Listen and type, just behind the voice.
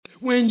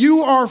When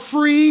you are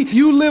free,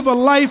 you live a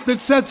life that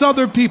sets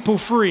other people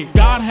free.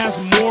 God has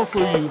more for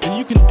you than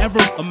you can ever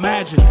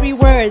imagine. 3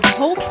 words: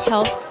 hope,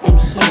 health, and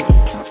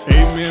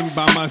healing. Amen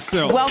by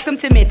myself. Welcome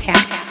to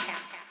Midtown.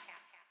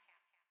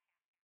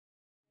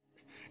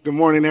 Good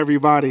morning,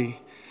 everybody.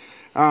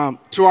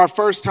 To our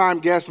first-time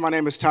guests, my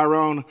name is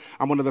Tyronne.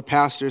 I'm one of the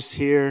pastors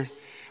here.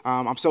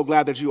 I'm so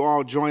glad that you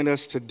all joined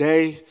us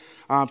today.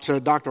 To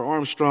Dr.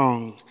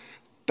 Armstrong,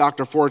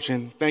 Dr.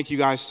 Fortune, thank you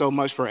guys so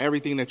much for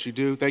everything that you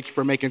do. Thank you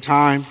for making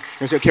time.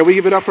 And so can we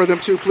give it up for them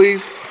too,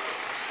 please?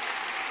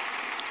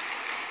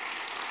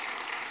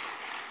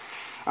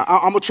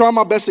 I'm going to try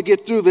my best to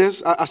get through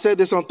this. I said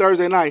this on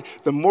Thursday night.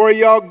 The more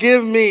y'all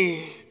give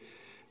me,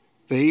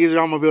 the easier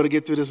I'm going to be able to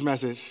get through this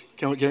message.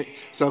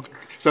 So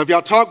if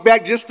y'all talk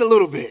back just a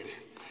little bit,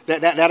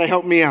 that'll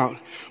help me out.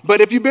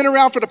 But if you've been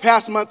around for the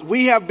past month,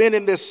 we have been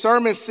in this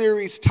sermon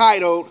series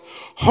titled,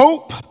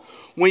 Hope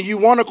When You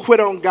Want to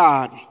Quit on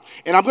God.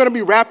 And I'm going to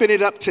be wrapping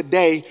it up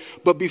today.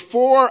 But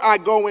before I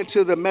go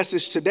into the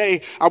message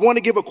today, I want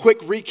to give a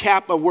quick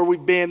recap of where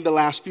we've been the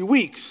last few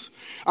weeks.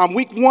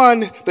 Week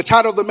 1, the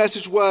title of the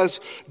message was,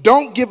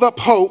 Don't Give Up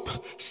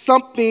Hope,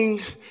 Something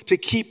to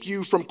Keep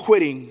You from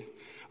Quitting.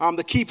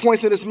 The key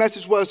points in this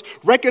message was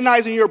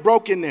recognizing your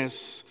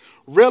brokenness,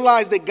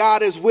 realize that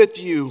God is with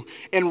you,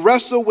 and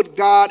wrestle with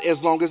God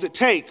as long as it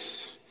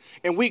takes.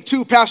 In week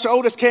 2, Pastor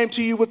Otis came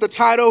to you with the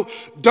title,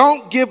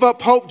 Don't Give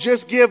Up Hope,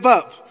 Just Give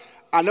Up.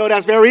 I know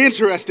that's very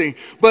interesting,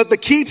 but the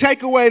key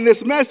takeaway in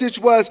this message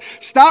was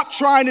stop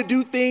trying to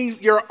do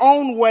things your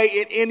own way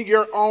and in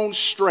your own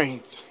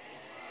strength.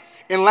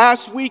 And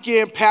last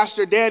weekend,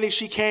 Pastor Danny,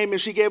 she came and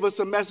she gave us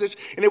a message,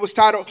 and it was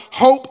titled,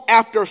 Hope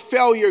After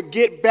Failure,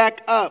 Get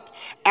Back Up.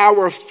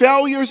 Our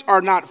failures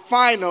are not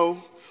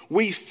final.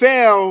 We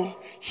fail.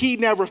 He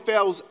never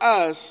fails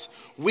us.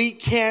 We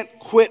can't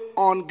quit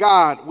on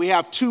God. We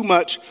have too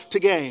much to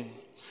gain.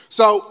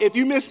 So if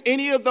you missed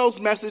any of those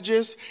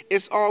messages,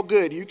 it's all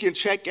good. You can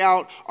check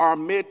out our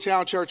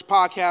Midtown Church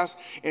podcast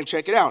and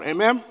check it out.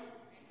 Amen?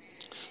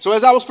 So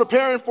as I was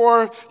preparing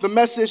for the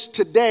message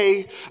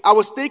today, I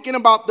was thinking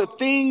about the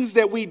things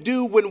that we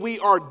do when we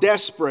are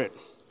desperate.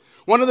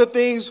 One of the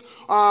things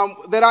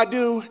that I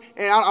do,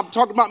 and I'm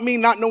talking about me,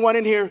 not no one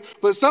in here,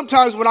 but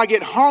sometimes when I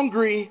get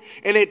hungry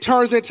and it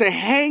turns into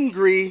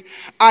hangry,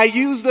 I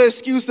use the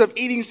excuse of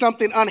eating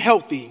something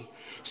unhealthy.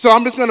 So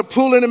I'm just going to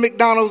pull into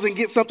McDonald's and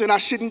get something I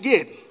shouldn't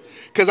get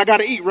because I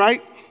got to eat,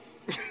 right?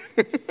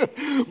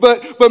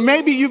 But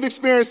maybe you've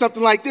experienced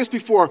something like this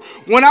before.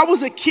 When I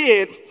was a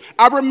kid,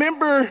 I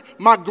remember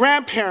my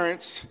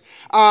grandparents,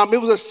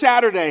 it was a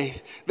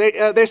Saturday.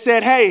 They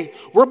said, hey,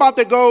 we're about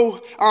to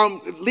go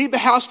leave the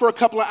house for a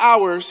couple of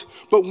hours,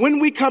 but when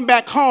we come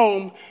back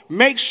home,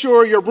 make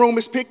sure your room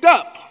is picked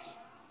up.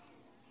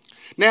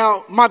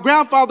 Now, my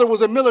grandfather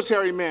was a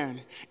military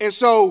man, and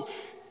so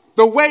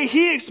the way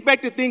he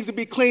expected things to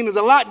be clean is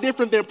a lot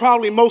different than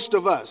probably most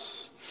of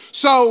us.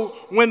 So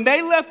when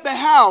they left the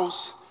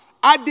house,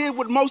 I did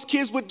what most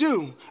kids would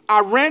do.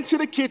 I ran to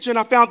the kitchen,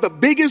 I found the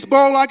biggest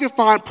bowl I could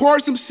find,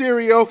 poured some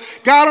cereal,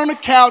 got on the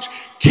couch,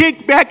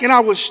 kicked back, and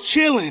I was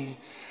chilling.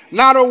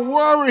 Not a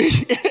worry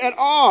at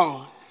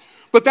all.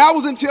 But that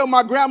was until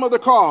my grandmother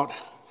called.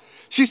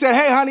 She said,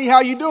 hey, honey,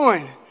 how you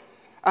doing?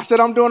 I said,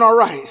 I'm doing all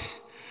right.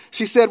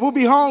 She said, we'll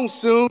be home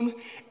soon,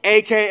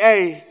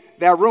 AKA,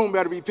 that room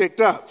better be picked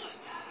up.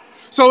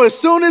 So as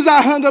soon as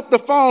I hung up the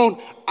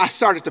phone, I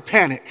started to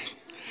panic.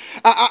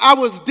 I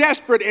was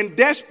desperate, and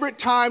desperate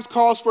times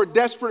calls for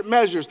desperate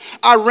measures.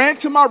 I ran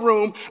to my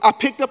room, I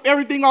picked up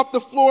everything off the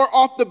floor,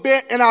 off the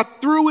bed, and I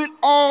threw it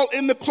all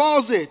in the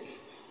closet.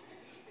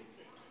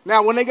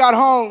 Now, when they got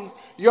home,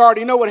 you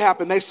already know what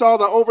happened. They saw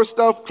the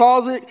overstuffed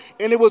closet,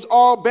 and it was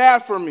all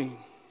bad for me.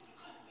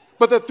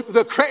 But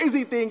the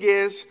crazy thing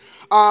is,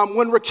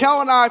 when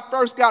Raquel and I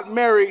first got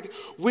married,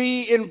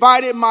 we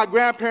invited my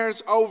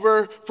grandparents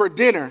over for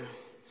dinner.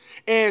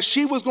 And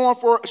she was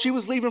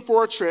leaving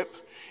for a trip,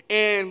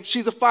 and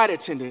she's a flight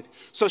attendant.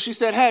 So she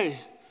said, hey,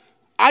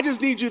 I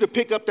just need you to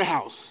pick up the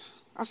house.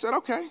 I said,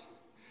 okay.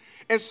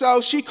 And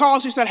so she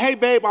called, she said, hey,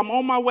 babe, I'm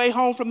on my way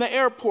home from the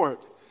airport.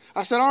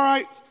 I said, all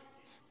right.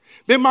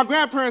 Then my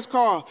grandparents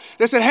called.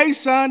 They said, hey,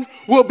 son,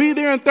 we'll be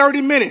there in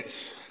 30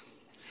 minutes.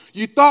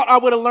 You thought I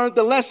would have learned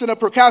the lesson of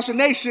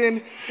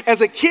procrastination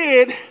as a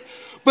kid,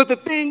 but the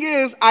thing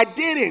is, I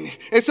didn't.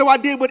 And so I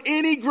did what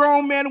any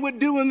grown man would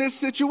do in this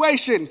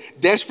situation.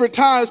 Desperate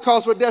times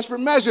calls for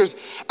desperate measures.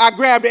 I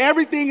grabbed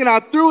everything and I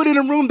threw it in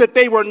a room that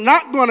they were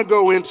not going to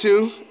go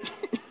into,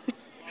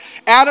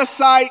 out of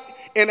sight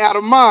and out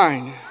of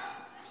mind.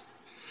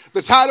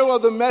 The title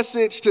of the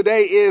message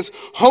today is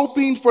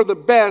Hoping for the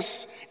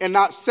Best and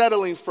Not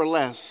Settling for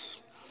Less.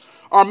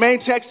 Our main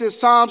text is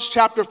Psalms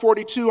chapter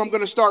 42. I'm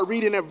going to start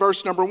reading at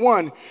verse number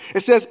 1. It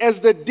says, as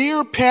the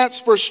deer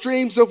pants for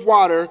streams of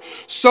water,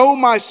 so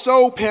my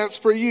soul pants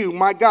for you,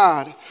 my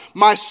God.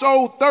 My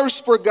soul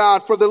thirsts for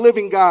God, for the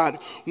living God.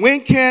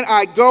 When can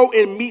I go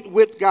and meet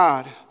with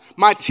God?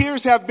 My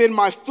tears have been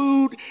my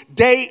food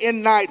day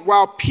and night,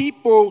 while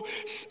people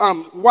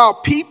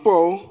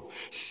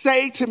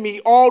say to me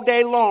all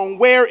day long,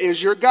 where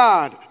is your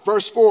God?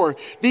 Verse 4,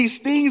 these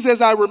things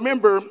as I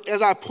remember,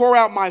 as I pour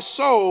out my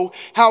soul,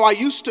 how I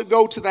used to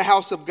go to the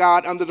house of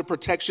God under the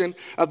protection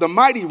of the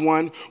Mighty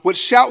One with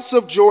shouts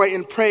of joy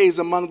and praise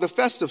among the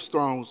festive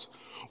thrones.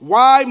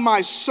 Why,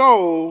 my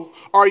soul,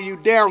 are you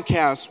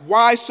downcast?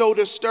 Why so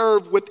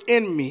disturbed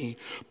within me?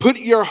 Put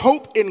your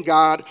hope in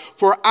God,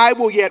 for I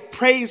will yet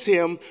praise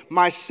him,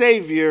 my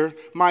Savior,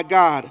 my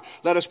God.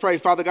 Let us pray.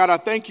 Father God, I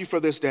thank you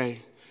for this day.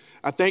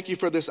 I thank you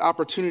for this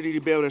opportunity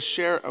to be able to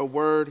share a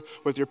word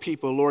with your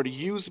people. Lord,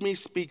 use me,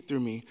 speak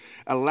through me.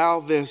 Allow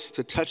this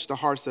to touch the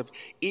hearts of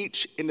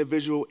each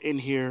individual in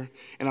here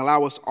and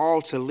allow us all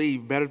to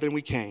leave better than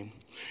we came.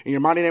 In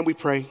your mighty name we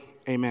pray,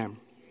 amen.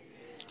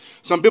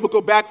 Some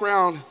biblical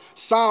background,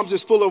 Psalms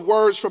is full of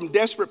words from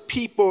desperate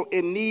people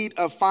in need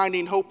of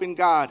finding hope in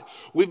God.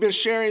 We've been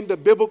sharing the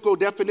biblical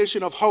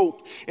definition of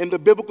hope and the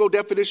biblical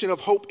definition of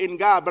hope in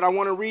God, but I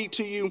want to read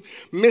to you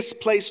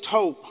misplaced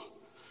hope.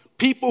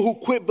 People who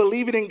quit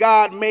believing in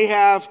God may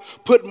have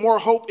put more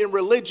hope in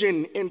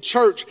religion, in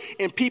church,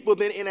 in people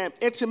than in an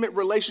intimate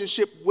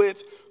relationship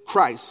with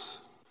Christ.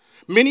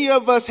 Many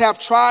of us have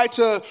tried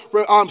to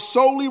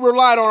solely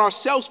rely on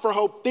ourselves for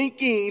hope,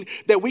 thinking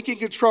that we can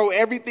control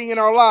everything in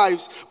our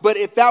lives. But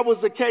if that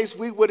was the case,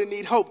 we wouldn't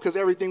need hope because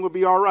everything would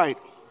be all right.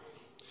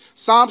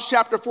 Psalms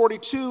chapter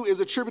 42 is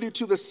attributed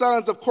to the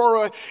sons of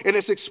Korah, and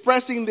it's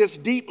expressing this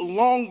deep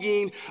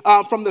longing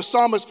from the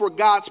psalmist for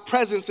God's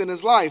presence in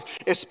his life,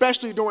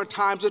 especially during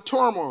times of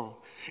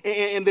turmoil,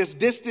 in this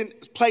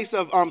distant place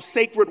of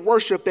sacred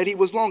worship that he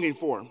was longing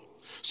for.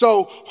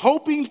 So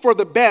hoping for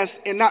the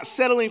best and not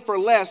settling for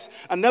less.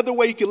 Another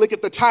way you can look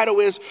at the title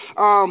is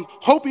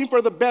hoping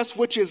for the best,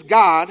 which is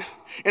God,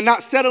 and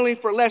not settling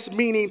for less,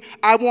 meaning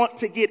I want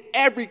to get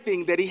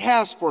everything that he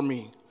has for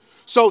me.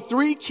 So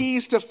 3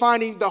 keys to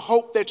finding the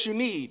hope that you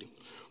need.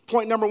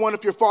 Point number 1,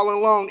 if you're following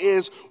along,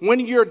 is when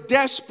you're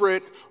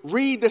desperate,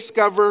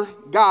 rediscover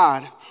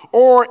God.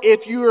 Or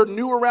if you're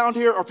new around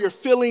here, or if you're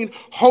feeling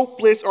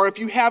hopeless, or if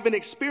you haven't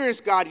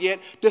experienced God yet,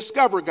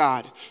 discover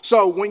God.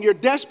 So when you're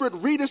desperate,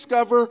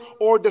 rediscover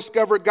or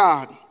discover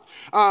God.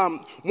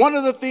 One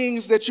of the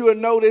things that you will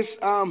notice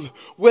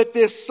with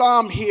this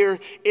psalm here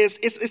is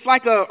it's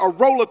like a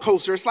roller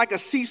coaster. It's like a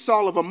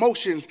seesaw of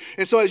emotions.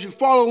 And so as you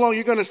follow along,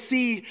 you're going to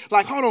see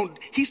like, hold on,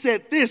 he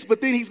said this,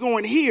 but then he's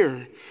going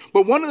here.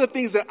 But one of the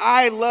things that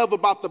I love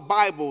about the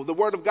Bible, the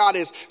Word of God,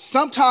 is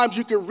sometimes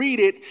you can read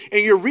it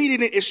and you're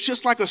reading it, it's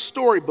just like a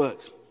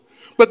storybook.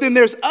 But then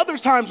there's other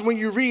times when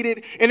you read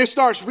it and it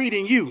starts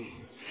reading you.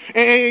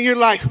 And you're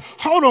like,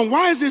 hold on,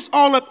 why is this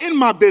all up in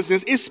my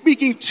business? It's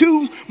speaking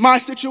to my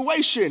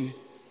situation.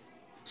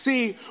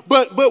 See,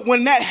 but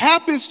when that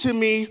happens to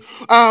me,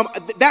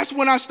 that's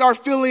when I start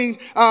feeling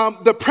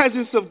the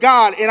presence of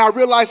God and I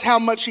realize how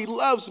much he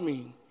loves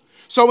me.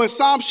 So in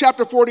Psalms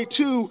chapter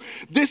 42,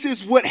 this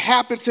is what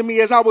happened to me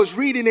as I was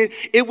reading it.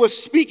 It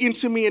was speaking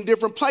to me in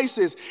different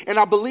places, and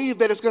I believe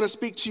that it's going to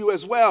speak to you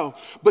as well.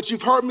 But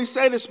you've heard me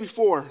say this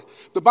before.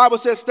 The Bible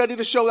says, study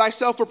to show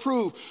thyself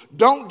approved.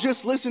 Don't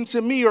just listen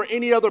to me or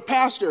any other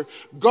pastor.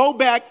 Go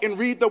back and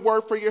read the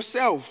word for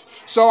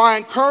yourself. So I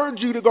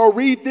encourage you to go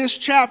read this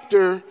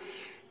chapter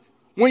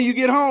when you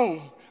get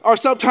home or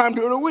sometime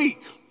during the week.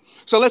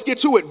 So let's get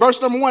to it. Verse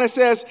number 1, it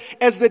says,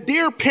 as the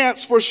deer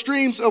pants for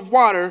streams of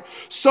water,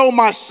 so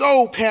my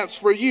soul pants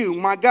for you,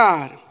 my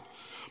God.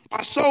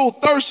 My soul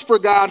thirsts for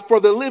God, for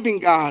the living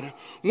God.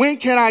 When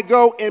can I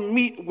go and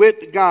meet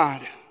with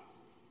God?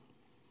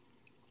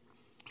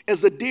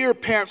 As the deer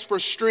pants for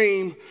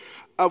stream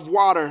of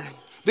water.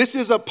 This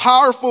is a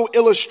powerful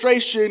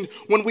illustration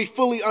when we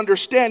fully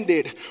understand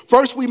it.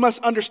 First, we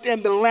must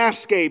understand the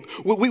landscape.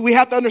 We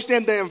have to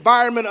understand the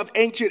environment of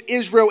ancient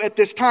Israel at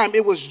this time.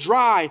 It was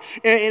dry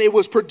and it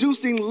was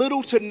producing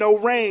little to no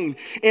rain.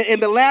 And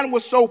the land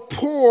was so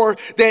poor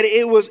that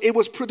it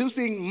was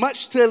producing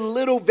much to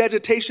little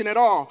vegetation at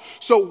all.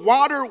 So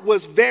water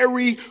was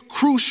very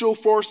crucial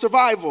for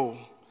survival.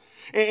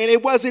 And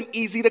it wasn't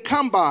easy to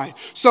come by.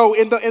 So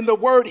in the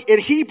word, in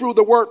Hebrew,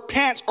 the word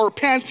pant or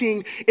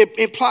panting, it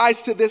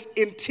implies to this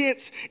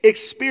intense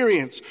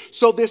experience.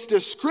 So this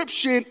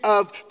description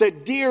of the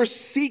deer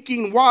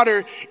seeking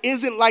water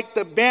isn't like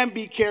the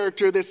Bambi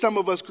character that some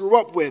of us grew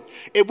up with.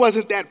 It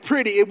wasn't that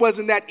pretty. It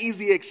wasn't that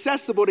easy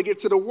accessible to get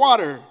to the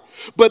water.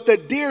 But the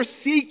deer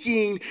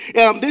seeking,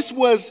 this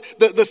was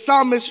the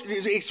psalmist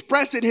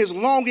expressing his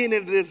longing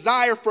and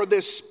desire for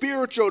this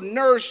spiritual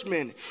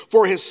nourishment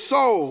for his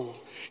soul.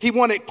 He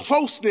wanted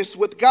closeness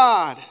with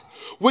God,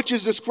 which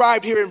is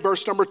described here in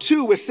verse number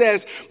 2. It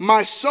says,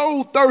 my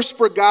soul thirsts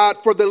for God,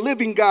 for the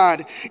living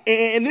God.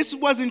 And this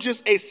wasn't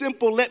just a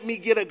simple, let me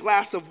get a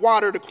glass of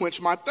water to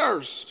quench my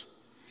thirst.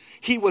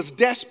 He was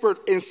desperate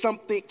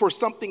for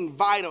something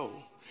vital.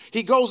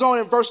 He goes on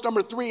in verse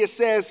number 3, it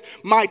says,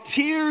 my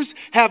tears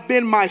have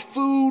been my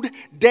food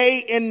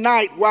day and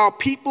night, while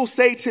people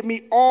say to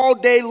me all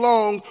day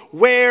long,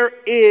 where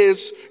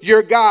is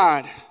your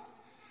God?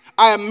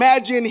 I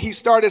imagine he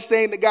started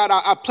saying to God,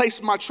 I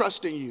place my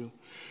trust in you.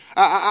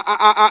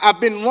 I've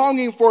been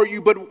longing for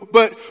you,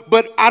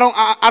 but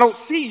I don't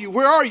see you.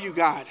 Where are you,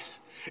 God?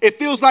 It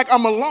feels like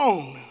I'm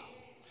alone.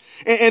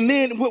 And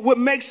then what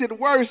makes it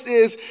worse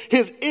is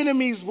his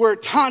enemies were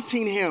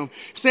taunting him,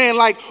 saying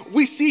like,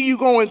 we see you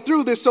going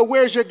through this, so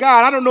where's your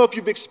God? I don't know if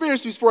you've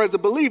experienced this before as a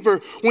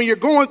believer. When you're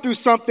going through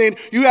something,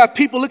 you have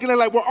people looking at it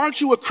like, well, aren't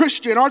you a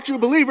Christian? Aren't you a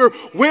believer?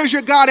 Where's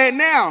your God at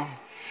now?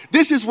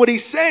 This is what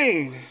he's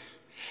saying.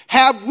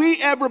 Have we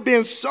ever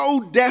been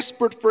so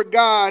desperate for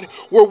God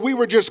where we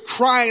were just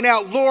crying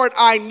out, Lord,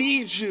 I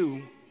need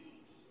you.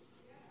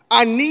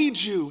 I need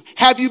you.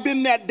 Have you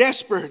been that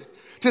desperate?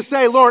 To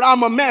say, Lord,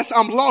 I'm a mess.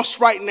 I'm lost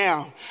right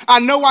now. I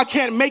know I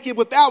can't make it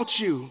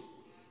without you.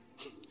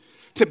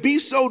 To be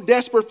so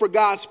desperate for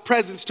God's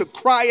presence, to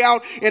cry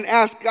out and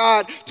ask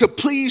God to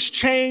please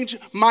change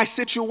my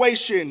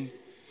situation.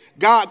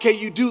 God, can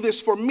you do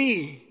this for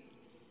me?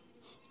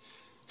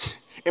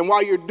 And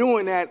while you're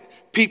doing that,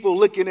 people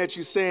looking at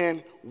you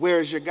saying,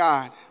 where's your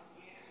God?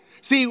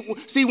 See,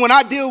 when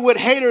I deal with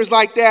haters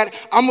like that,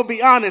 I'm going to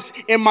be honest.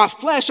 In my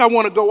flesh, I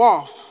want to go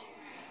off.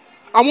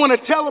 I want to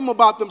tell them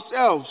about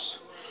themselves.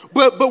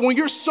 But when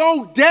you're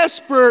so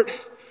desperate,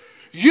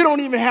 you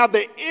don't even have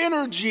the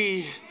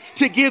energy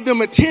to give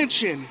them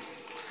attention.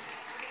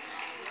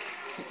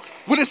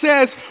 When it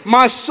says,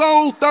 my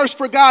soul thirsts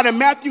for God in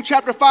Matthew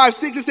chapter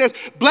 5:6, it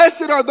says,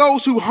 blessed are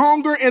those who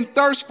hunger and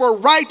thirst for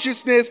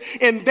righteousness,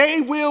 and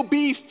they will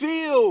be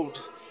filled.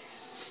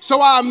 So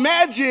I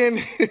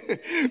imagine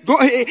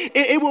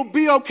it will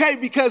be okay,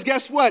 because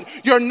guess what?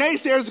 Your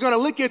naysayers is going to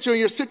look at you and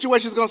your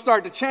situation is going to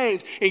start to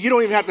change, and you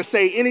don't even have to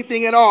say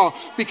anything at all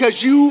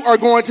because you are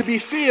going to be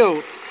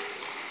filled.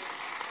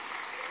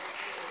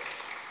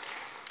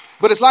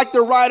 But it's like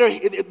the writer,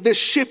 the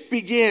shift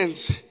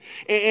begins.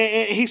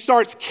 And he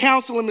starts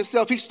counseling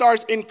himself. He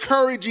starts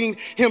encouraging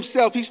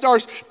himself. He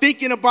starts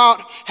thinking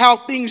about how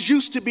things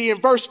used to be. In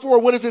verse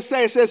 4, what does it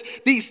say? It says,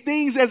 these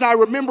things as I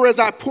remember as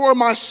I pour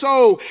my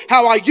soul,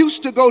 how I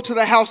used to go to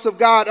the house of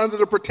God under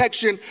the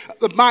protection of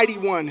the mighty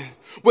one,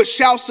 with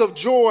shouts of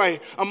joy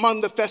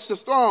among the festive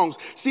throngs.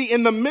 See,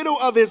 in the middle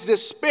of his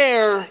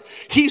despair,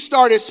 he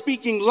started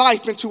speaking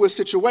life into his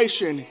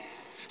situation.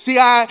 See,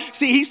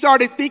 he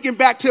started thinking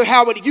back to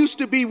how it used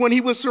to be when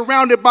he was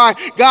surrounded by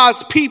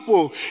God's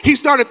people. He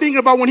started thinking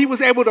about when he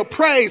was able to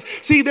praise.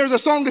 See, there's a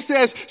song that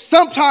says,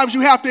 sometimes you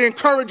have to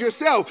encourage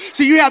yourself.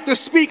 So you have to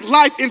speak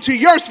life into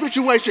your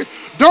situation.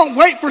 Don't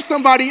wait for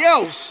somebody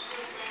else.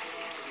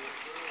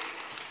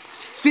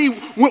 See,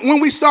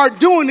 when we start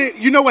doing it,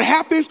 you know what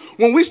happens?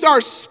 When we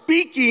start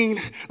speaking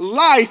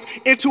life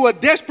into a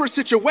desperate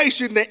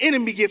situation, the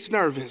enemy gets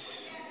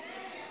nervous.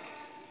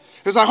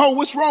 It's like, oh,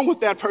 what's wrong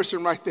with that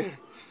person right there?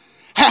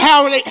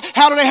 How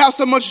do they have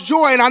so much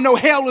joy? And I know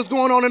hell is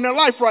going on in their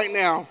life right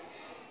now.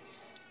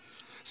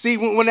 See,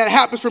 when that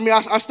happens for me,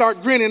 I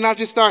start grinning and I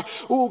just start,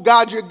 oh,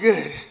 God, you're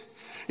good.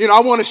 You know,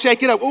 I want to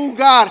shake it up. Oh,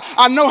 God,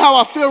 I know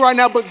how I feel right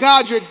now, but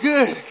God, you're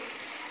good.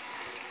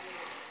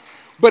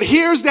 But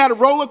here's that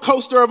roller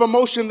coaster of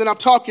emotion that I'm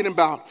talking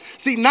about.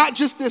 See, not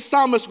just this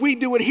psalmist, we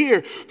do it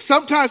here.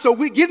 Sometimes, so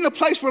we get in a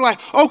place where like,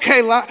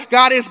 okay,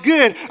 God is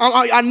good.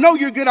 I know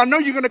you're good. I know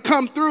you're going to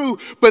come through.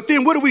 But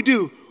then what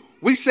do?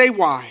 We say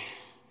why.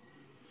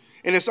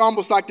 And it's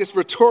almost like this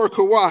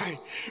rhetorical why.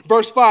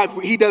 Verse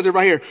 5, he does it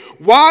right here.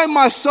 Why,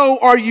 my soul,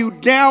 are you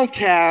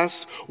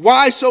downcast?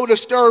 Why so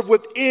disturbed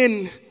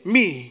within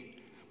me?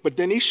 But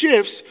then he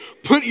shifts.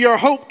 Put your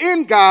hope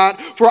in God,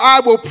 for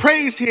I will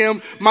praise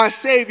him, my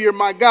Savior,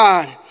 my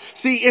God.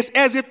 See, it's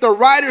as if the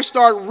writers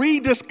start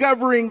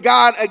rediscovering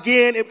God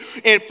again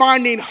and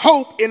finding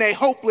hope in a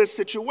hopeless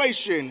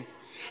situation.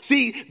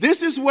 See,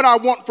 this is what I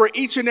want for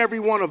each and every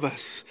one of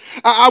us.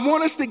 I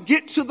want us to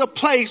get to the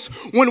place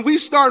when we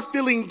start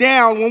feeling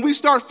down, when we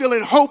start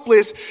feeling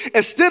hopeless,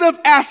 instead of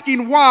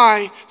asking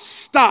why,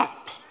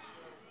 stop.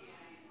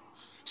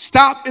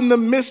 Stop in the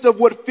midst of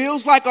what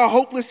feels like a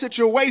hopeless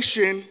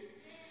situation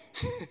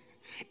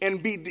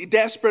and be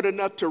desperate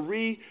enough to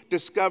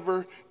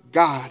rediscover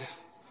God.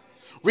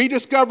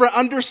 Rediscover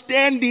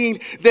understanding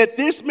that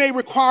this may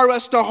require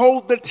us to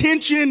hold the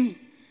tension.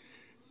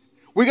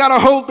 We got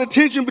to hold the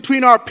tension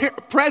between our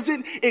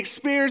present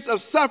experience of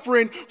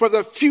suffering for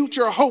the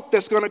future hope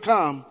that's going to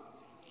come.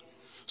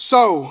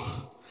 So,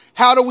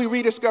 how do we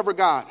rediscover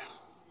God?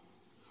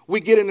 We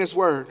get in His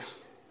Word.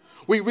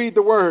 We read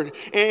the Word.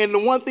 And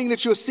the one thing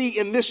that you'll see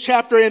in this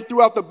chapter and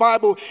throughout the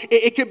Bible,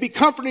 it can be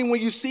comforting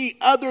when you see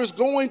others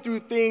going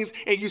through things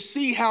and you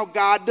see how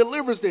God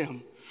delivers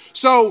them.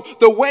 So,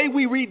 the way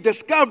we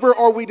discover,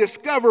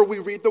 we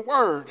read the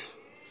Word.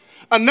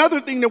 Another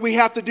thing that we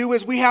have to do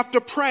is we have to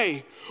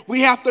pray.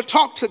 We have to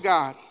talk to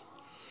God.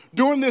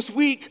 During this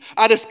week,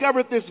 I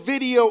discovered this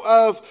video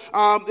of,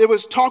 it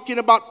was talking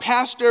about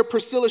Pastor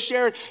Priscilla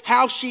Sherrod,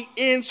 how she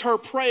ends her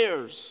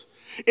prayers.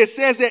 It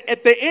says that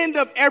at the end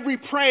of every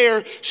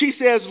prayer, she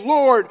says,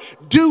 Lord,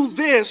 do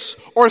this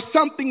or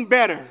something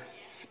better.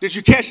 Did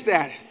you catch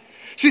that?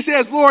 She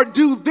says, Lord,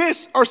 do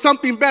this or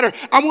something better.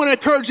 I want to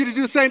encourage you to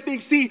do the same thing.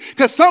 See,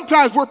 because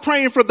sometimes we're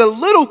praying for the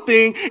little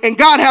thing and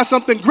God has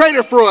something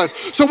greater for us.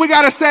 So we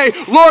got to say,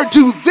 Lord,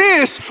 do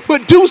this,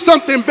 but do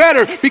something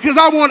better because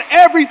I want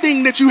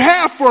everything that you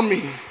have for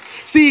me.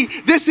 See,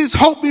 this is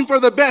hoping for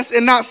the best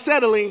and not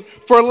settling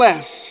for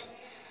less.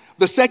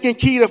 The second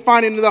key to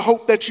finding the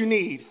hope that you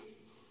need.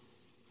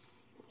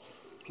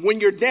 When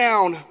you're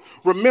down,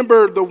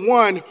 remember the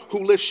one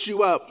who lifts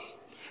you up.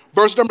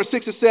 Verse number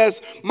 6, it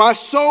says, my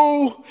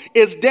soul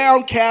is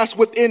downcast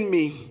within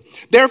me.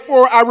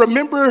 Therefore, I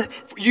remember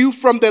you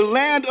from the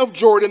land of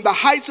Jordan, the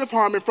heights of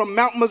Hermon, from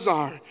Mount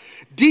Mizar.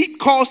 Deep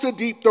calls to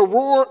deep, the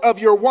roar of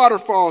your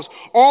waterfalls.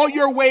 All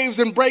your waves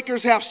and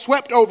breakers have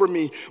swept over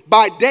me.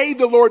 By day,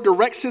 the Lord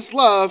directs his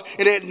love,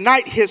 and at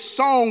night, his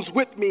songs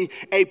with me,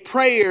 a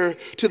prayer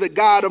to the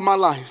God of my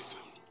life.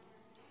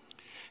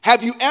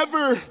 Have you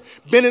ever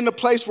been in a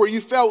place where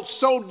you felt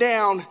so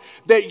down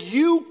that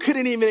you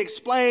couldn't even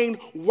explain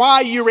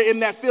why you were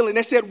in that feeling?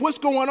 They said, what's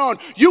going on?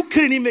 You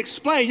couldn't even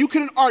explain. You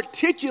couldn't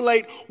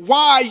articulate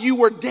why you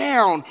were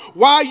down,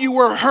 why you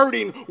were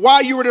hurting,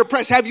 why you were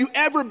depressed. Have you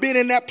ever been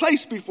in that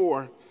place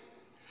before?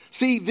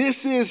 See,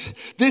 this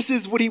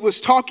is what he was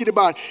talking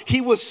about.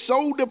 He was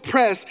so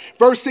depressed.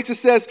 Verse 6, it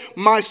says,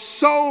 my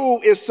soul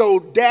is so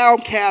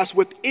downcast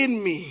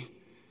within me.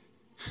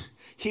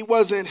 He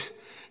wasn't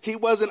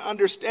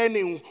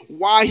understanding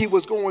why he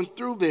was going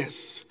through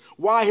this,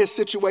 why his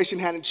situation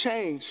hadn't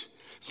changed.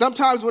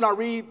 Sometimes when I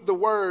read the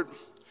word,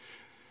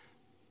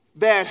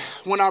 that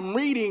when I'm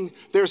reading,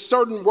 there's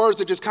certain words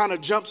that just kind of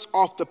jumps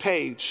off the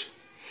page.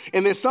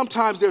 And then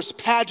sometimes there's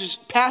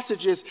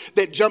passages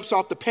that jumps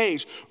off the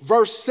page.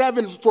 Verse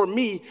 7 for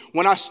me,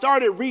 when I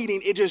started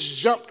reading, it just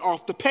jumped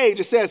off the page.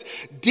 It says,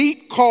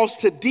 deep calls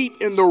to deep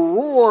in the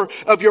roar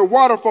of your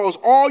waterfalls.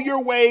 All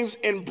your waves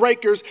and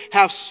breakers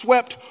have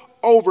swept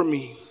over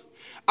me.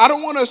 I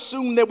don't want to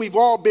assume that we've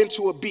all been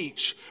to a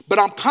beach, but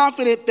I'm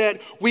confident that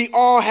we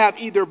all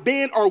have either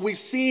been or we've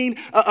seen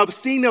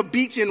a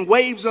beach and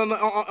waves on a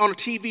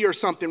TV or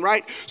something,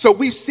 right? So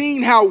we've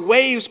seen how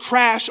waves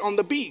crash on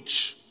the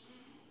beach.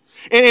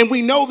 And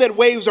we know that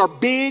waves are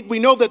big. We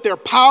know that they're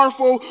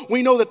powerful.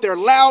 We know that they're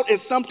loud and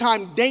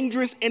sometimes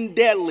dangerous and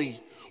deadly.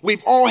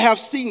 We've all have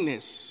seen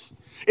this.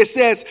 It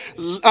says,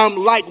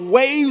 like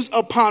waves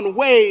upon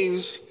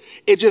waves,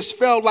 it just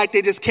felt like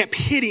they just kept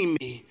hitting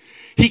me.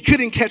 He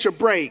couldn't catch a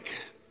break.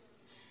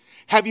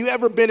 Have you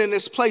ever been in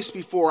this place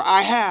before?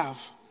 I have.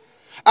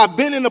 I've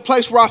been in a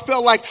place where I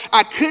felt like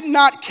I could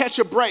not catch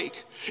a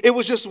break. It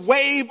was just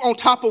wave on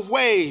top of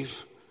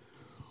wave.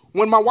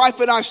 When my wife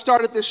and I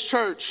started this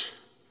church,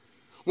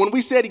 when we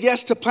said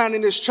yes to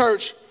planting this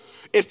church,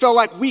 it felt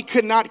like we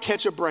could not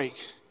catch a break.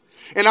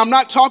 And I'm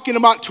not talking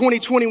about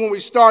 2020 when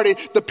we started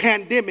the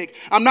pandemic.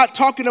 I'm not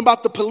talking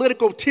about the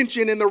political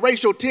tension and the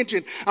racial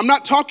tension. I'm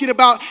not talking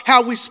about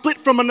how we split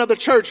from another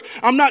church.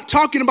 I'm not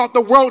talking about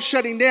the world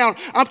shutting down.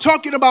 I'm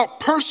talking about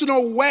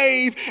personal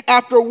wave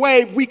after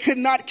wave. We could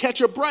not catch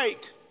a break.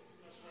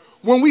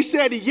 When we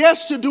said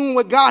yes to doing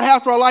what God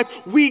had for our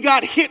life, we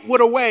got hit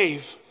with a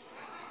wave.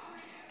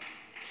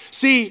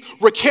 See,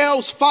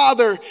 Raquel's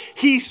father,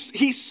 he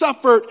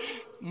suffered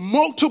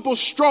multiple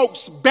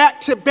strokes back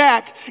to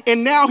back,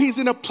 and now he's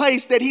in a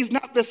place that he's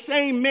not the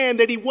same man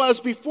that he was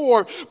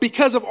before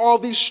because of all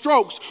these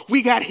strokes.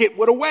 We got hit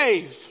with a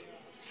wave.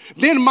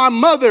 Then my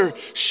mother,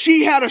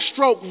 she had a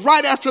stroke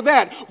right after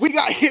that. We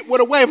got hit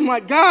with a wave. I'm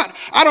like, God,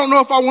 I don't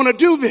know if I want to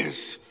do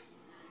this.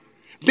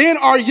 Then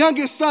our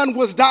youngest son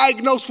was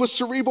diagnosed with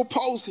cerebral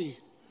palsy.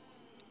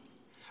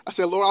 I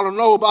said, Lord, I don't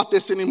know about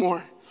this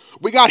anymore.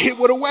 We got hit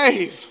with a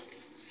wave.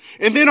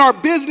 And then our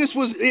business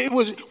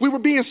we were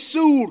being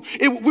sued.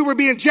 We were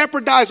being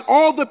jeopardized.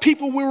 All the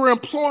people we were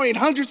employing,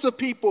 hundreds of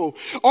people,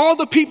 all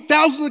the people,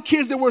 thousands of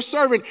kids that we're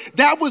serving,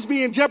 that was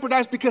being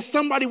jeopardized because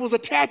somebody was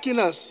attacking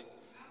us.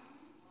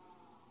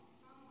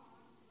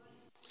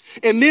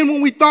 And then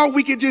when we thought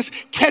we could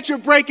just catch a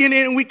break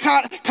and we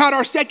caught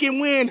our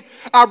second wind,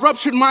 I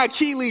ruptured my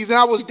Achilles and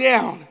I was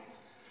down.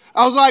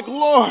 I was like,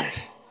 Lord,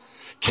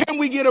 can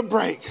we get a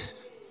break?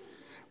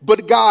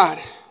 But God,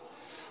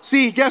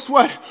 see, guess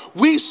what?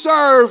 We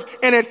serve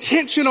an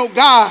intentional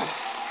God.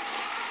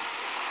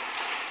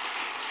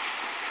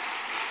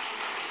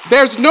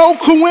 There's no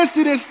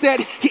coincidence that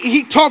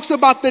he talks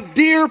about the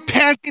deer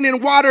panting in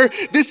water.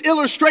 This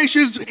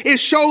illustration, it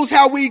shows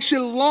how we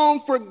should long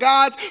for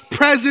God's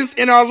presence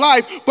in our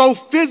life,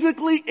 both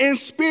physically and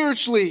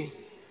spiritually.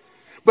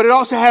 But it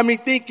also had me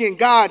thinking,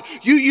 God,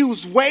 you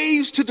use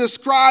waves to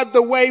describe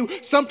the way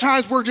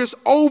sometimes we're just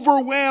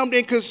overwhelmed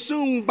and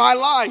consumed by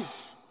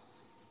life.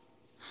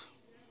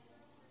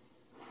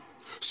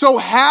 So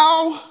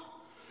how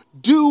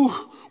do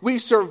we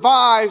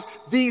survive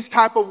these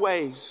type of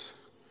waves?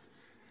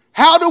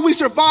 How do we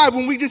survive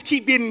when we just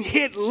keep getting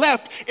hit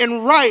left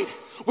and right?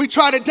 We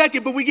try to duck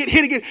it, but we get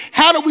hit again.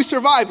 How do we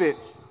survive it?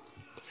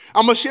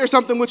 I'm going to share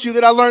something with you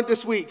that I learned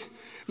this week.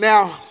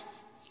 Now,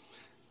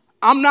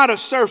 I'm not a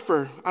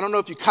surfer. I don't know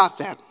if you caught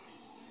that.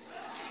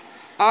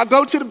 I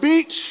go to the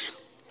beach.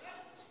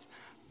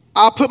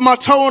 I'll put my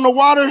toe in the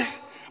water,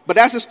 but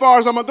that's as far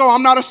as I'm going to go.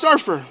 I'm not a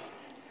surfer.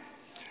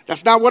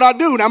 That's not what I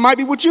do. That might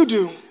be what you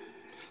do.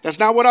 That's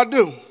not what I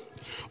do.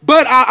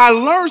 But I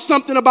learned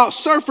something about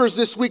surfers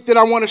this week that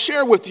I want to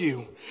share with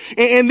you.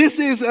 And this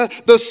is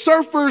the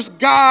surfer's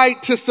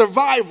guide to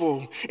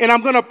survival. And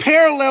I'm going to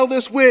parallel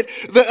this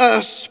with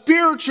the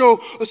spiritual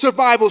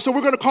survival. So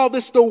we're going to call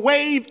this the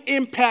wave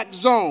impact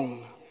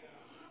zone.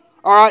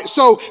 All right,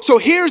 so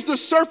here's the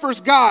surfer's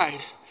guide.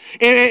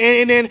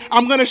 And then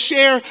I'm going to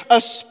share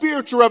a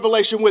spiritual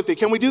revelation with it.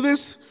 Can we do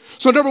this?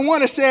 So number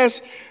one, it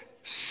says,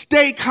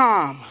 stay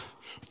calm.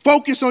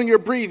 Focus on your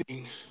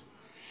breathing.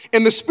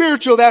 In the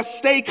spiritual, that's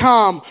stay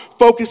calm.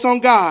 Focus on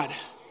God.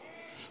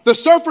 The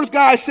surfer's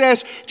guide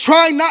says,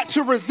 try not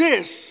to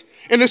resist.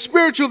 In the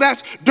spiritual,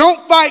 that's don't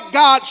fight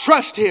God,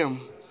 trust him.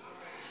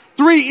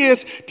 3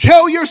 is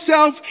tell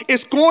yourself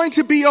it's going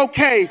to be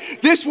okay.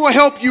 This will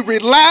help you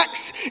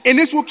relax, and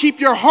this will keep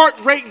your heart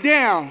rate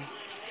down.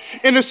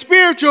 In the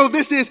spiritual,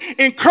 this is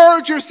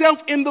encourage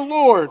yourself in the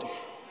Lord.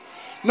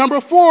 Number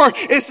 4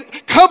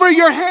 is cover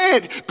your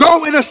head.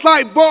 Go in a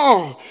slight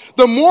ball.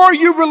 The more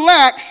you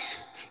relax,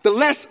 the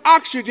less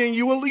oxygen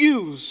you will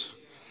use.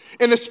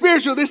 In the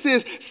spiritual, this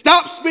is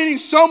stop spending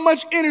so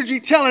much energy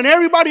telling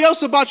everybody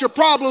else about your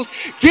problems.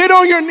 Get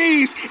on your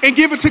knees and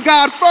give it to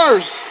God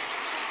first.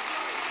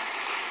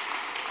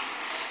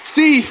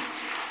 See,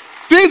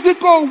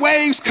 physical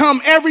waves come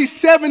every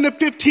 7 to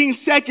 15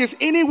 seconds,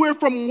 anywhere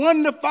from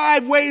 1 to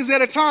 5 waves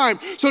at a time.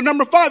 So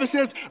number 5, it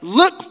says,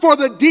 look for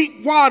the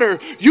deep water.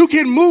 You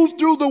can move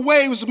through the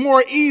waves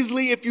more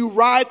easily if you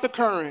ride the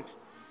current.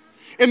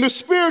 In the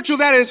spiritual,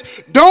 that is,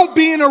 don't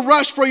be in a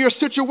rush for your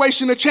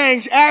situation to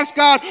change. Ask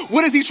God,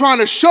 what is he trying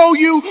to show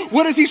you?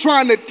 What is he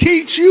trying to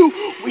teach you?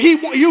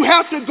 You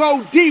have to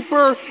go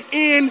deeper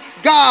in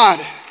God.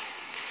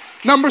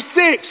 Number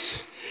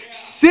 6,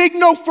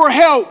 signal for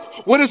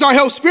help. What is our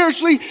help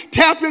spiritually?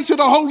 Tap into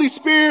the Holy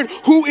Spirit,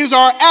 who is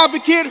our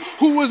advocate,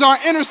 who is our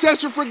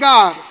intercessor for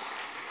God.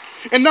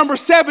 And number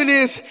 7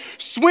 is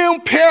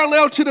swim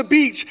parallel to the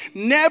beach.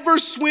 Never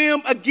swim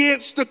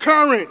against the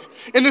current.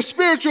 In the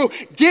spiritual,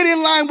 get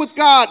in line with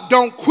God.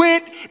 Don't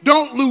quit.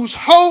 Don't lose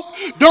hope.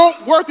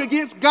 Don't work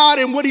against God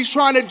and what he's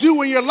trying to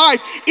do in your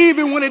life,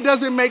 even when it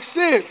doesn't make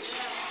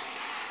sense.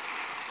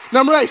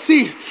 Number 8,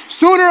 see,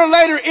 sooner or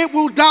later it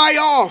will die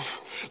off.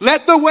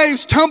 Let the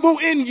waves tumble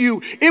in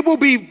you. It will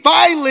be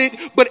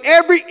violent, but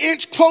every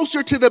inch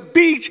closer to the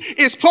beach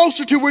is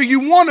closer to where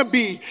you want to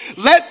be.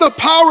 Let the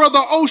power of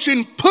the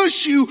ocean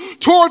push you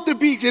toward the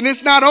beach, and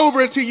it's not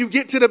over until you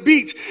get to the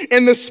beach.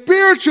 In the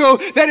spiritual,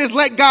 that is,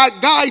 let God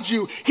guide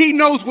you. He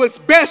knows what's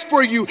best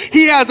for you.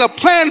 He has a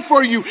plan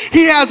for you.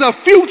 He has a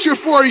future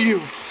for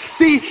you.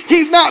 See,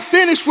 he's not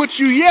finished with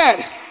you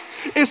yet.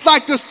 It's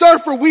like the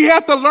surfer. We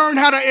have to learn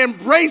how to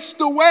embrace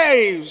the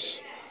waves.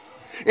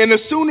 And the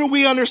sooner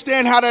we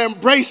understand how to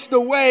embrace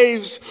the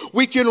waves,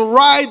 we can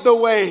ride the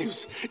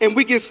waves. And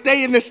we can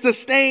stay in this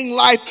sustained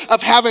life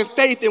of having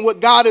faith in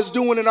what God is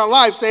doing in our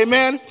lives.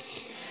 Amen?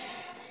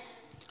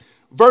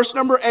 Verse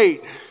number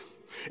 8.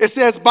 It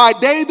says, by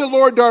day the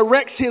Lord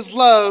directs his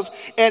love.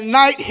 At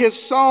night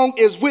his song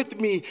is with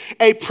me.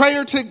 A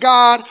prayer to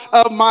God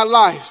of my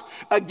life.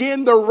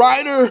 Again, the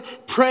writer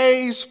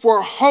prays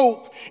for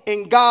hope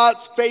in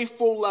God's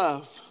faithful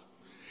love.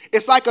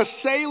 It's like a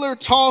sailor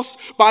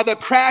tossed by the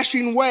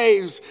crashing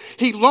waves.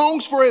 He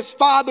longs for his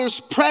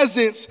father's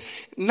presence,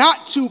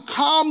 not to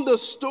calm the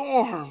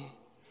storm,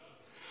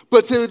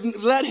 but to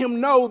let him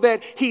know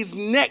that he's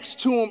next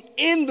to him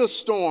in the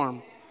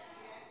storm.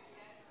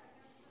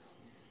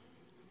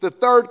 The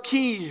third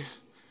key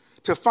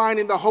to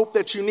finding the hope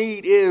that you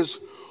need is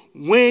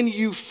when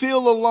you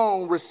feel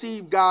alone,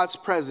 receive God's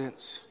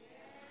presence.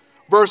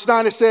 Verse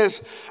 9, it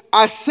says,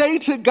 I say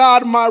to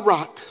God, my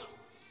rock,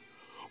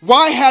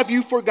 why have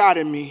you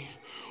forgotten me?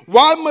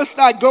 Why must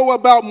I go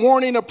about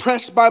mourning,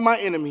 oppressed by my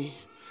enemy?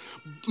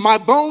 My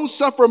bones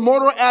suffer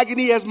mortal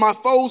agony as my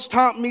foes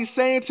taunt me,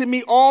 saying to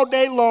me all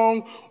day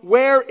long,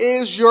 where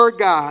is your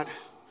God?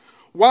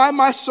 Why,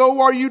 my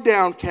soul, are you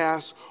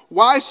downcast?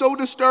 Why so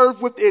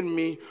disturbed within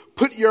me?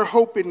 Put your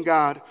hope in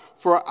God,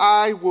 for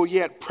I will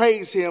yet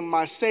praise him,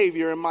 my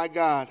Savior and my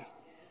God.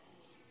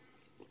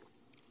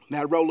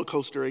 That roller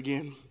coaster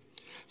again.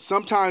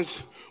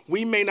 Sometimes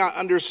we may not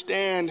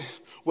understand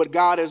what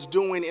God is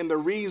doing and the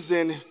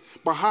reason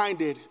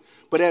behind it.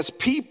 But as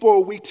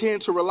people, we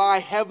tend to rely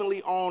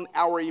heavily on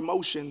our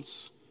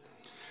emotions.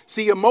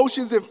 See,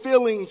 emotions and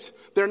feelings,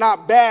 they're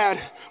not bad,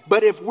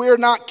 but if we're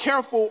not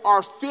careful,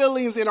 our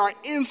feelings and our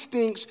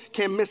instincts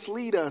can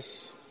mislead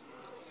us.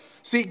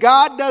 See,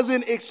 God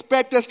doesn't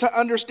expect us to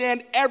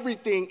understand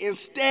everything.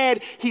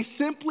 Instead, he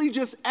simply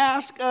just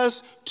asks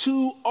us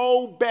to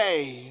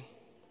obey.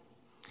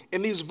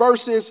 In these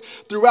verses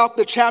throughout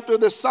the chapter,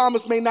 the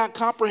psalmist may not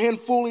comprehend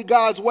fully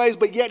God's ways,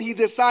 but yet he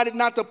decided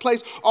not to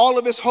place all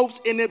of his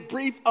hopes in the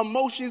brief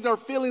emotions or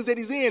feelings that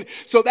he's in.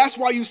 So that's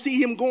why you see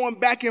him going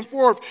back and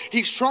forth.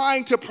 He's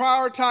trying to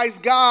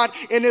prioritize God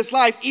in his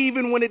life,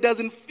 even when it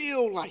doesn't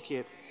feel like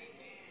it.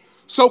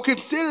 So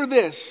consider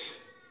this.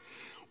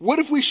 What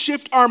if we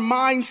shift our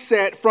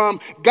mindset from,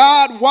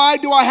 God, why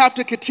do I have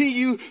to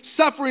continue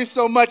suffering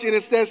so much? And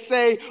instead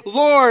say,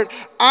 Lord,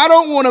 I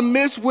don't want to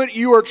miss what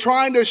you are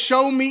trying to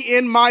show me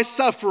in my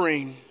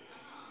suffering.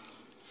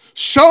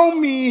 Show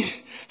me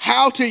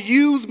how to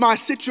use my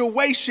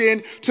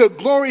situation to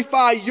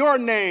glorify your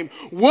name.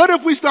 What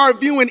if we start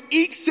viewing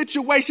each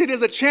situation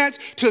as a chance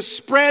to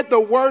spread the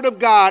word of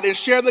God and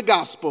share the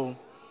gospel?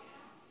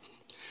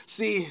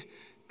 See,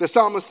 the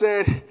psalmist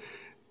said,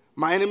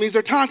 my enemies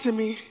are taunting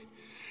me.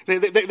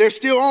 They're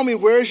still on me.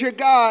 Where is your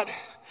God?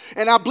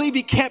 And I believe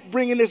he kept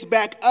bringing this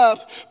back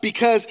up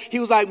because he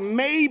was like,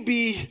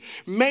 maybe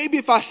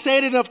if I say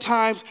it enough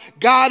times,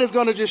 God is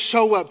going to just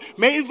show up.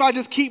 Maybe if I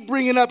just keep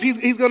bringing it up,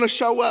 he's going to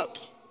show up.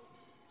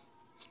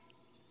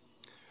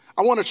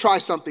 I want to try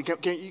something.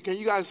 Can you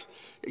guys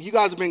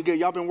have been good.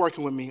 Y'all been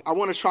working with me. I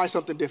want to try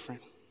something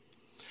different.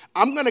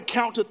 I'm going to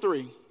count to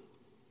 3.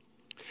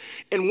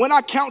 And when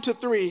I count to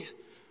 3,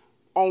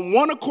 on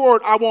one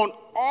accord, I want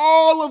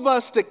all of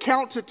us to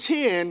count to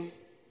 10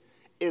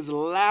 as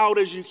loud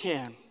as you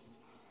can.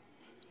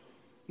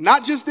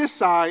 Not just this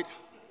side.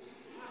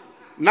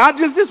 Not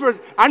just this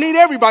person. I need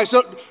everybody.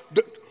 So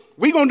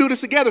we're going to do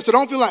this together. So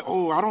don't feel like,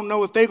 oh, I don't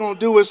know if they're going to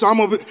do it. So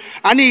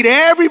I need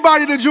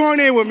everybody to join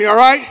in with me, all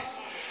right?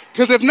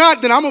 Because if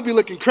not, then I'm going to be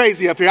looking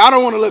crazy up here. I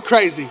don't want to look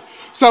crazy.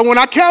 So when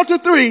I count to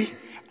 3,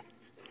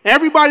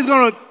 everybody's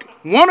going to,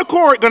 one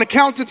accord, going to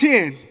count to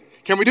 10.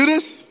 Can we do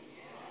this?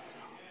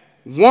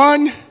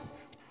 1,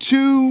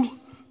 2,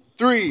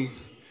 3. Do you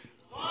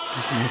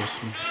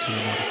notice me? Do you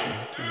notice me?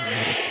 Do you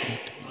notice me?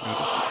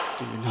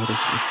 Do you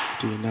notice me?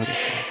 Do you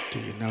notice me?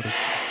 Do you notice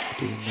me?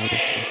 Do you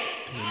notice me?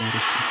 Do you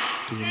notice me?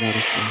 Do you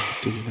notice me?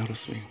 Do you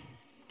notice me?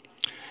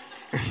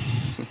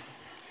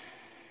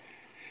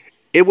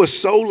 It was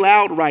so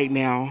loud right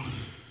now,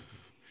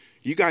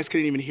 you guys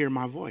couldn't even hear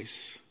my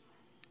voice.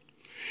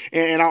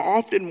 And I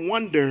often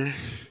wonder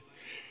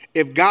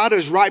if God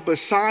is right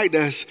beside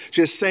us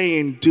just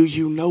saying, do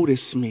you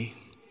notice me?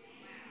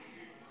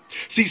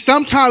 See,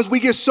 sometimes we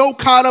get so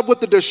caught up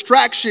with the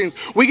distractions.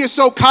 We get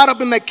so caught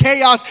up in the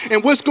chaos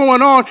and what's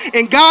going on.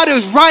 And God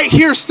is right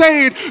here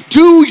saying,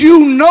 do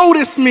you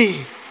notice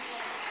me?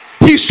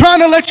 He's trying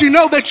to let you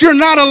know that you're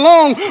not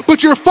alone,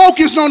 but you're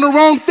focused on the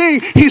wrong thing.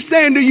 He's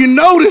saying, do you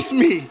notice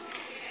me?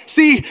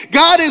 See,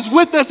 God is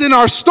with us in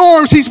our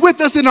storms. He's with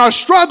us in our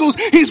struggles.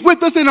 He's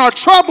with us in our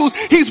troubles.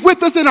 He's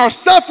with us in our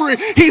suffering.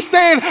 He's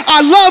saying,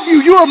 I love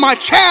you. You are my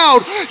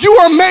child. You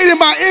are made in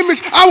my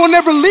image. I will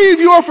never leave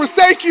you or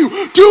forsake you.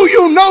 Do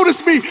you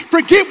notice me?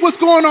 Forget what's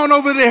going on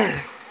over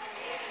there.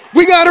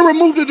 We got to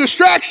remove the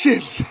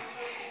distractions.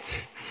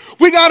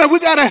 We gotta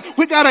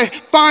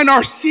find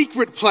our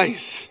secret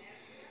place.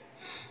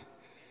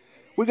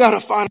 We got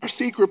to find our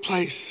secret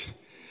place.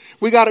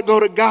 We got to go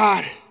to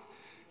God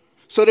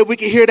so that we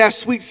can hear that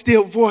sweet,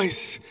 still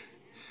voice.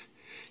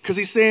 Because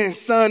he's saying,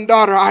 son,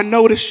 daughter, I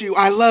notice you.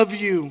 I love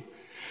you.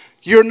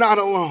 You're not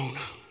alone.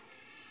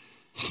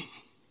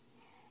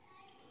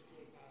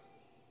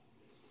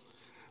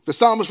 The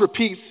psalmist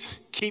repeats,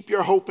 keep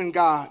your hope in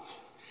God,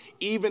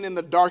 even in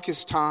the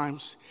darkest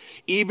times,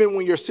 even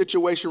when your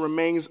situation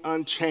remains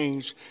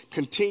unchanged.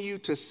 Continue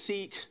to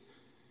seek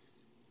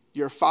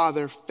your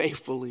Father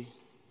faithfully.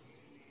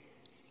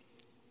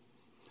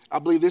 I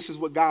believe this is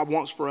what God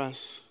wants for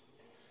us.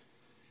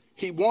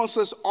 He wants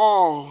us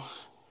all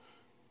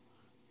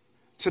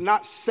to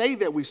not say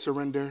that we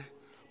surrender,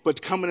 but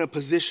to come in a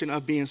position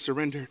of being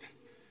surrendered.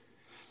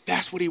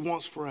 That's what he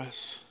wants for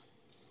us.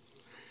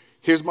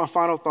 Here's my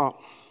final thought.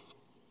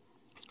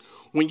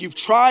 When you've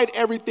tried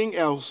everything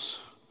else,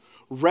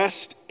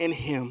 rest in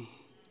him.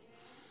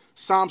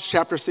 Psalms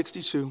chapter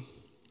 62.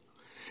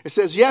 It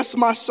says, yes,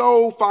 my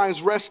soul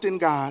finds rest in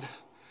God.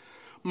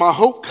 My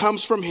hope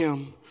comes from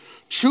him.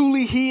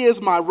 Truly, he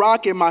is my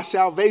rock and my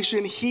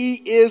salvation. He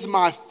is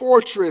my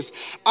fortress.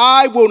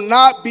 I will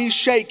not be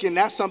shaken.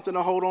 That's something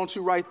to hold on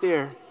to right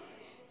there.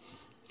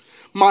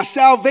 My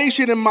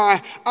salvation and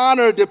my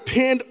honor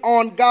depend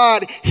on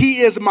God.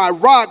 He is my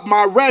rock,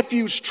 my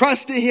refuge.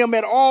 Trust in him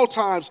at all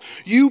times.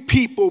 You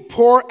people,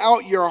 pour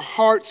out your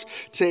hearts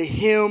to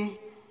him,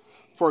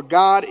 for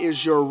God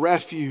is your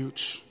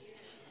refuge.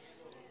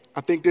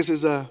 I think this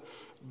is a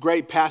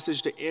great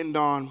passage to end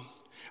on.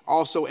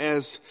 Also,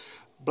 as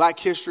Black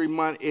History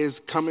Month is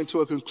coming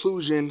to a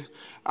conclusion,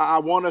 I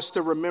want us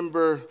to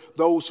remember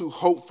those who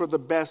hope for the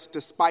best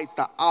despite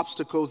the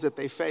obstacles that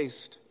they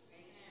faced.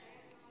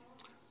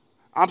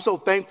 I'm so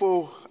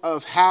thankful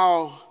of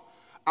how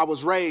I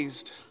was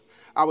raised.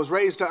 I was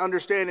raised to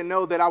understand and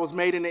know that I was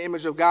made in the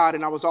image of God,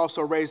 and I was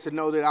also raised to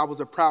know that I was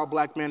a proud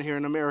black man here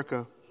in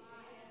America.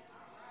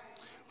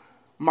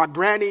 My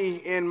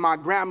granny and my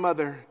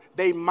grandmother,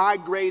 they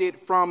migrated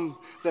from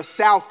the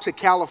South to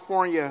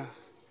California.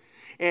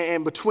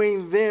 And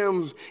between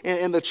them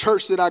and the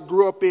church that I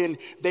grew up in,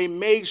 they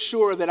made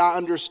sure that I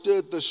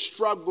understood the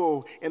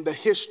struggle and the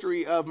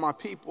history of my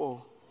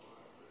people.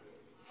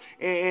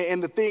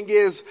 And the thing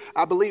is,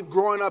 I believe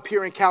growing up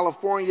here in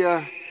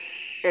California,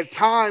 at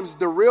times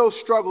the real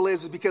struggle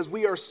is because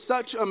we are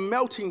such a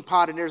melting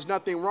pot, and there's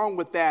nothing wrong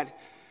with that,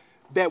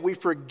 that we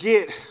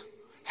forget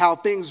how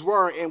things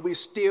were and we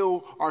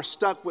still are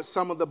stuck with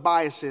some of the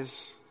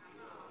biases.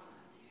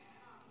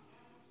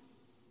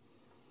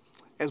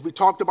 As we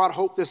talked about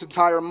hope this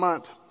entire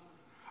month,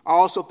 I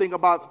also think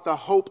about the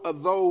hope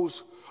of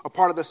those a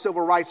part of the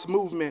civil rights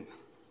movement.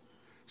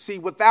 See,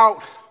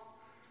 without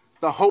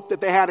the hope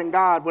that they had in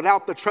God,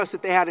 without the trust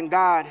that they had in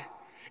God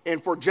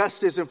and for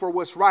justice and for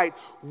what's right,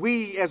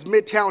 we as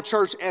Midtown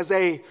Church, as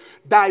a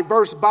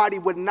diverse body,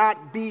 would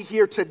not be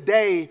here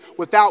today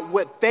without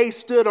what they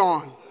stood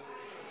on.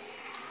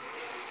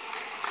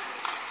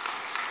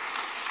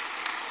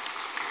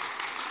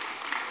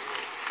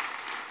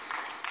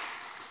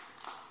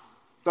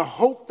 The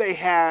hope they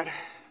had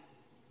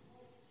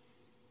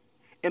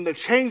and the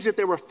change that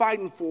they were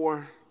fighting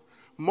for,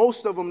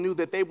 most of them knew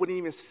that they wouldn't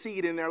even see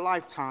it in their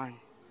lifetime.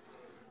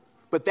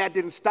 But that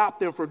didn't stop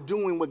them from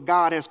doing what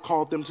God has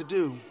called them to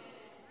do.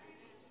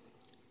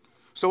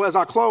 So as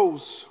I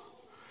close,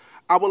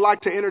 I would like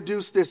to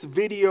introduce this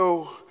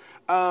video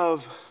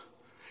of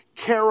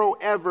Carol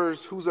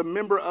Evers, who's a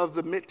member of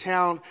the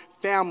Midtown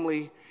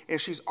family, and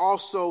she's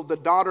also the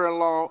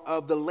daughter-in-law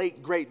of the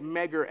late, great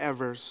Medgar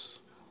Evers.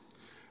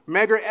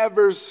 Medgar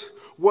Evers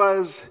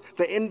was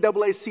the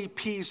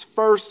NAACP's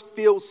first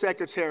field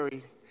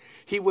secretary.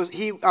 He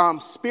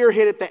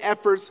spearheaded the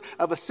efforts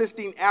of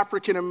assisting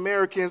African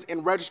Americans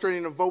in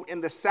registering to vote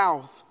in the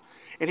South.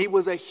 And he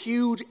was a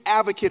huge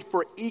advocate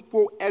for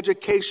equal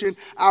education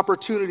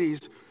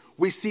opportunities.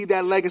 We see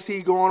that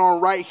legacy going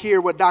on right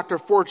here with Dr.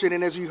 Fortune,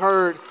 and as you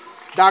heard,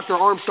 Dr.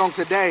 Armstrong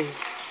today.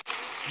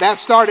 That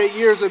started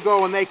years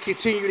ago, and they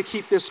continue to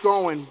keep this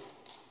going.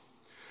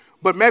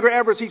 But Medgar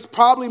Evers, he's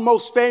probably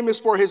most famous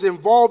for his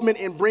involvement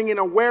in bringing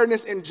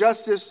awareness and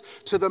justice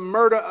to the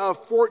murder of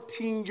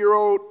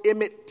 14-year-old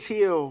Emmett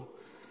Till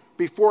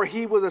before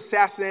he was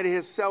assassinated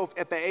himself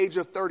at the age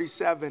of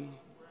 37.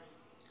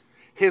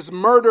 His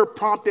murder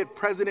prompted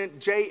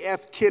President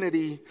J.F.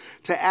 Kennedy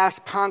to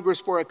ask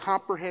Congress for a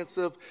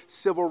comprehensive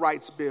civil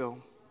rights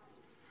bill.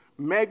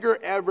 Medgar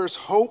Evers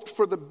hoped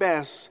for the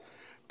best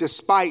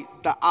despite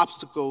the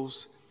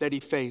obstacles that he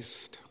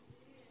faced.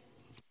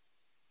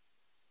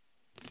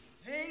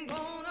 Ain't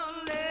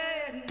gonna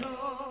let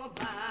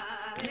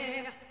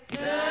nobody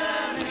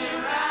turn me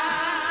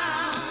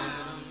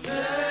round,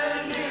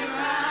 turn me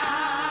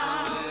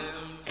round,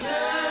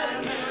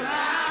 turn me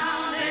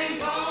round. Ain't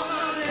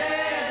gonna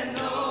let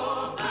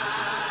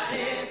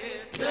nobody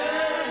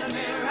turn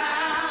me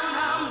round.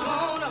 I'm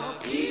gonna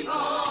keep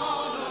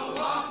on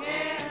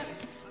walking,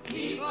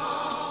 keep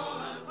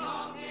on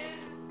talking.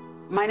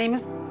 My name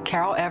is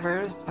Carol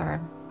Evers,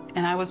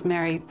 and I was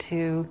married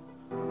to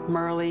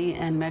Murley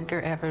and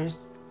Medgar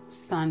Evers'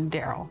 son,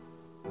 Daryl.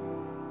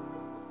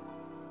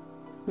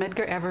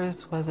 Medgar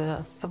Evers was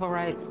a civil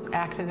rights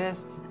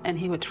activist, and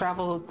he would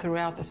travel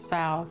throughout the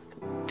South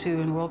to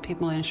enroll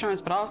people in insurance,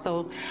 but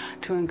also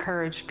to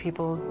encourage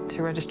people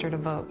to register to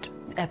vote.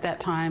 At that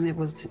time, it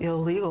was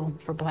illegal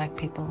for Black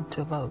people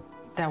to vote.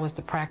 That was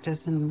the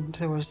practice, and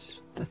there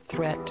was the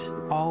threat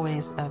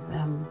always of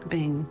them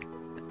being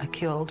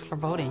killed for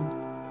voting.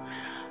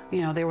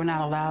 You know, they were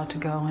not allowed to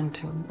go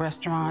into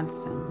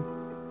restaurants and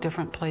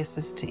different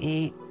places to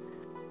eat.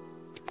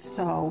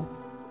 So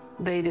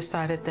they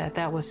decided that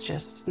that was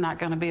just not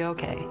going to be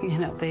okay. You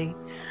know, they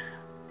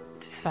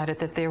decided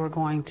that they were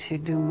going to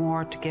do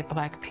more to get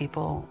Black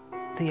people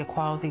the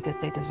equality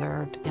that they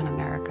deserved in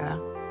America.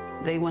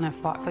 They went and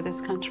fought for this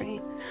country,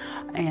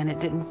 and it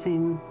didn't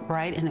seem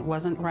right, and it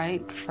wasn't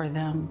right for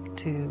them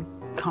to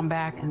come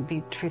back and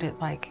be treated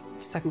like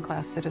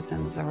second-class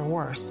citizens or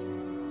worse.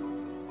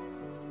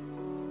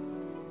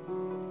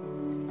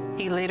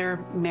 He later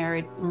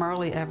married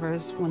Murley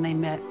Evers when they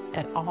met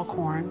at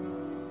Alcorn.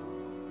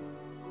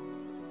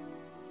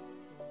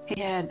 He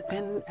had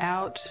been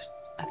out,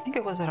 I think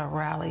it was at a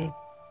rally,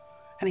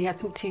 and he had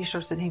some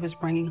T-shirts that he was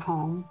bringing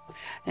home,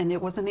 and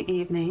it was in the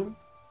evening,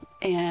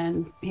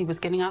 and he was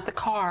getting out the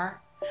car.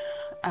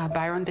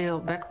 Byron Dale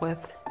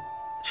Beckwith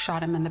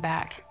shot him in the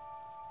back.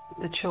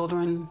 The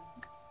children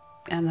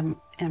and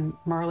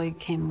Murley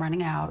came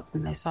running out,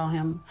 and they saw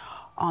him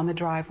on the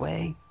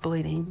driveway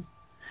bleeding.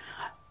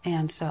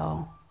 And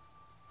so,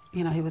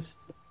 you know, he was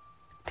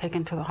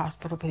taken to the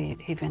hospital, but he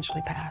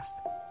eventually passed.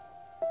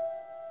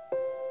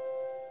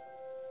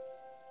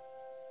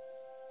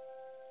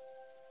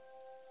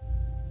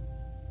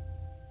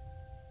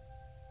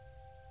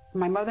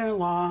 My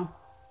mother-in-law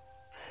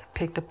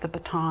picked up the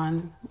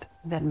baton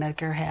that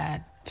Medgar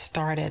had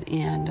started,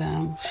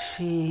 and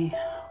she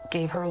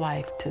gave her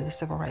life to the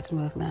civil rights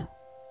movement.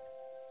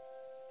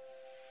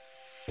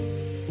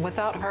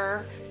 Without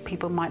her,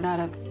 people might not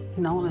have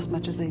known as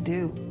much as they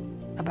do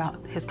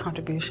about his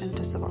contribution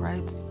to civil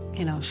rights.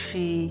 You know,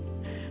 she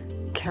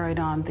carried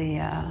on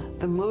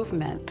the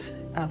movement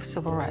of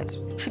civil rights.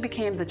 She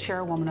became the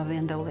chairwoman of the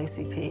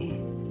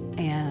NAACP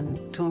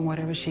and doing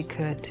whatever she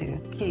could to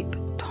keep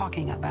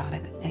talking about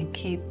it and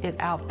keep it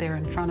out there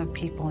in front of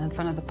people, in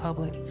front of the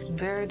public.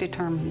 Very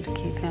determined to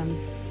keep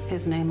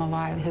his name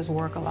alive, his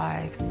work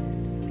alive,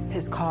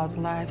 his cause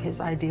alive,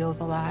 his ideals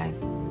alive.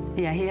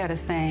 Yeah, he had a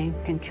saying,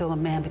 you can kill a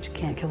man, but you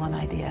can't kill an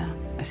idea.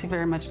 She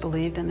very much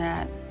believed in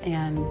that,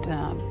 and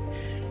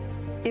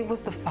it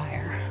was the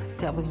fire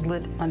that was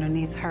lit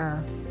underneath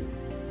her.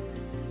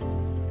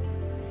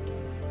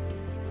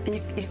 And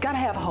you've got to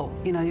have hope.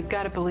 You've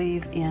got to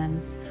believe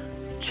in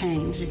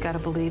change. You've got to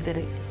believe that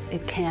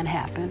it can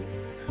happen.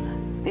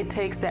 It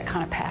takes that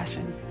kind of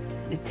passion.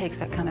 It takes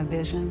that kind of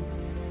vision.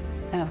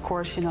 And of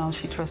course,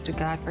 she trusted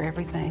God for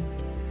everything.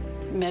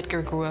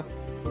 Medgar grew up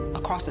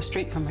across the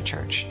street from a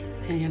church.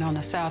 And in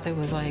the South, it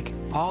was like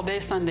all day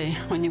Sunday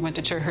when you went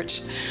to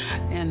church.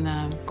 And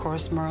of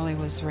course, Marley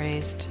was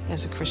raised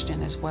as a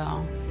Christian as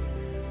well.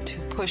 To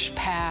push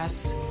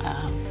past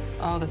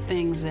all the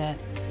things that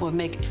would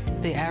make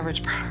the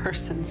average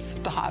person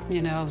stop.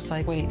 It's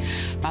like, wait,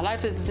 my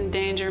life is in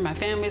danger, my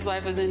family's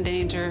life is in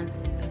danger,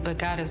 but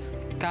God is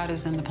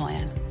in the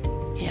plan.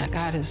 Yeah,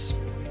 God is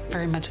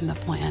very much in the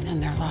plan in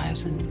their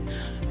lives, and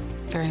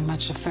very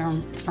much a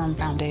firm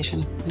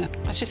foundation.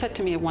 She said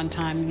to me at one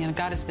time,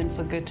 God has been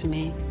so good to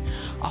me,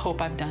 I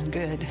hope I've done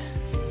good.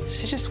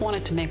 She just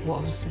wanted to make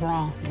what was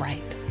wrong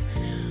right.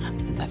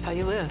 And that's how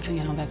you live,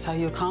 that's how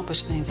you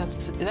accomplish things.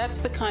 That's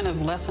the kind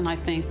of lesson I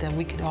think that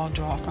we could all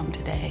draw from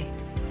today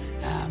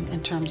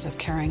in terms of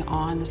carrying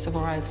on the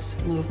civil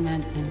rights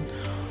movement and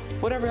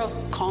whatever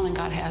else calling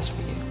God has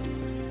for you.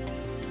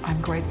 I'm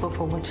grateful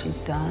for what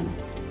she's done.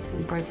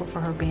 I'm grateful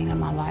for her being in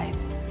my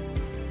life.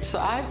 So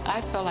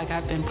I felt like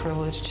I've been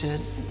privileged to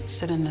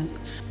sit in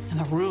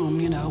the room,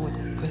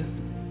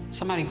 with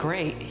somebody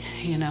great,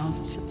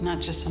 It's not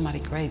just somebody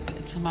great, but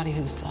it's somebody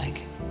who's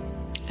like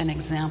an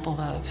example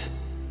of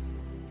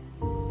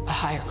a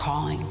higher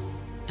calling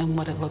and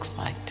what it looks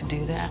like to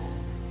do that,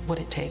 what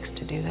it takes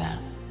to do that.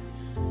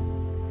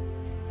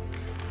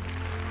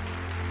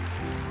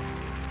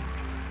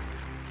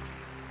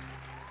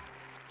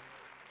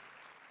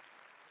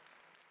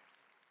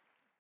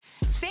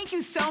 Thank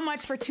you so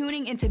much for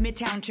tuning into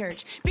Midtown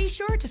Church. Be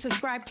sure to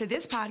subscribe to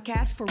this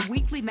podcast for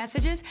weekly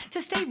messages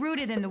to stay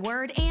rooted in the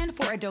Word and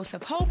for a dose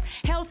of hope,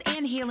 health,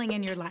 and healing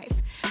in your life.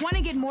 Want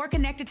to get more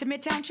connected to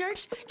Midtown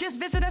Church? Just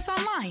visit us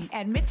online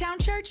at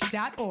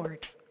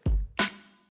midtownchurch.org.